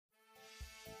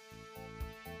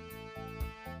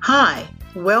Hi,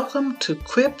 welcome to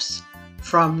Quips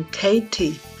from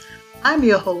KT. I'm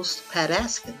your host, Pat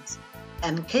Askins,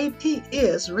 and KT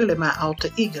is really my alter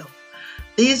ego.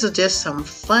 These are just some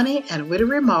funny and witty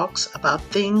remarks about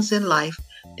things in life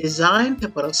designed to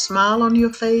put a smile on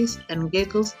your face and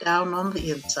giggles down on the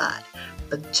inside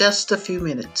for just a few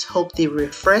minutes. Hope they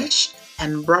refresh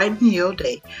and brighten your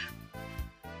day.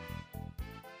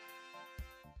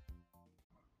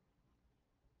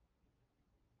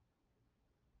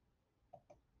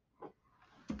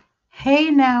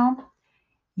 Hey now,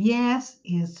 yes,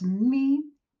 it's me,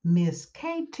 Miss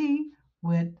Katie,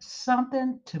 with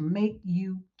something to make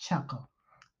you chuckle.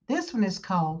 This one is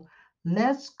called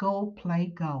Let's Go Play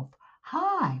Golf.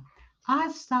 Hi,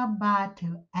 I stopped by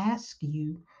to ask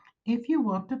you if you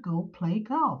want to go play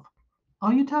golf.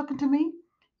 Are you talking to me?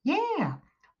 Yeah.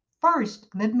 First,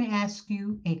 let me ask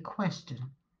you a question.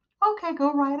 Okay,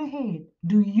 go right ahead.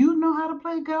 Do you know how to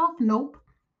play golf? Nope.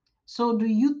 So do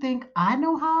you think I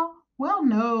know how? Well,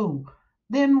 no.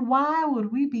 Then why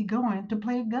would we be going to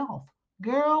play golf?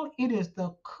 Girl, it is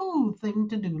the cool thing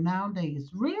to do nowadays.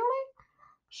 Really?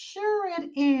 Sure it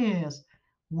is.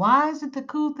 Why is it the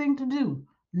cool thing to do?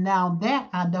 Now that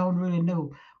I don't really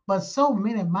know, but so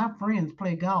many of my friends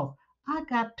play golf. I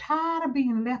got tired of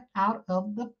being left out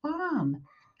of the fun.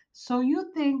 So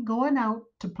you think going out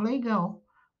to play golf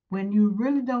when you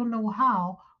really don't know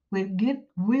how will get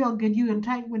you in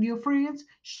tight with your friends?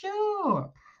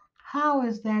 Sure. How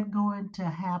is that going to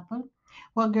happen?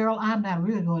 Well, girl, I'm not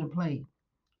really going to play.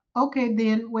 Okay,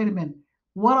 then, wait a minute.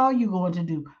 What are you going to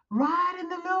do? Ride in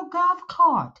the little golf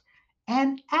cart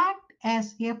and act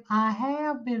as if I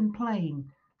have been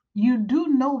playing. You do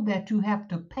know that you have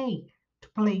to pay to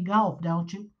play golf,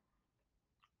 don't you?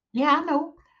 Yeah, I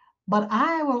know. But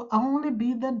I will only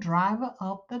be the driver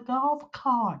of the golf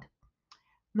cart.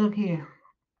 Look here.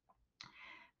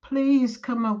 Please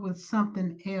come up with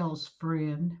something else,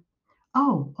 friend.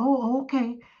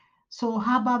 Okay. So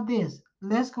how about this?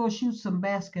 Let's go shoot some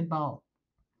basketball.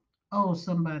 Oh,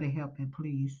 somebody help me,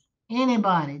 please.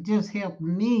 Anybody, just help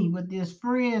me with this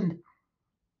friend.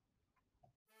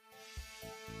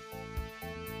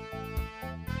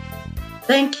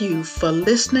 Thank you for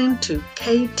listening to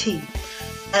KT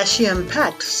as she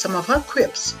unpacked some of her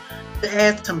quips to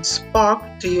add some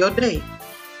spark to your day.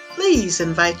 Please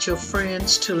invite your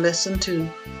friends to listen to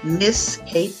Miss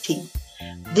KT.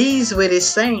 These witty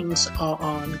sayings are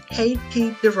on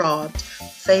KT Gerard's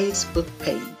Facebook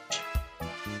page.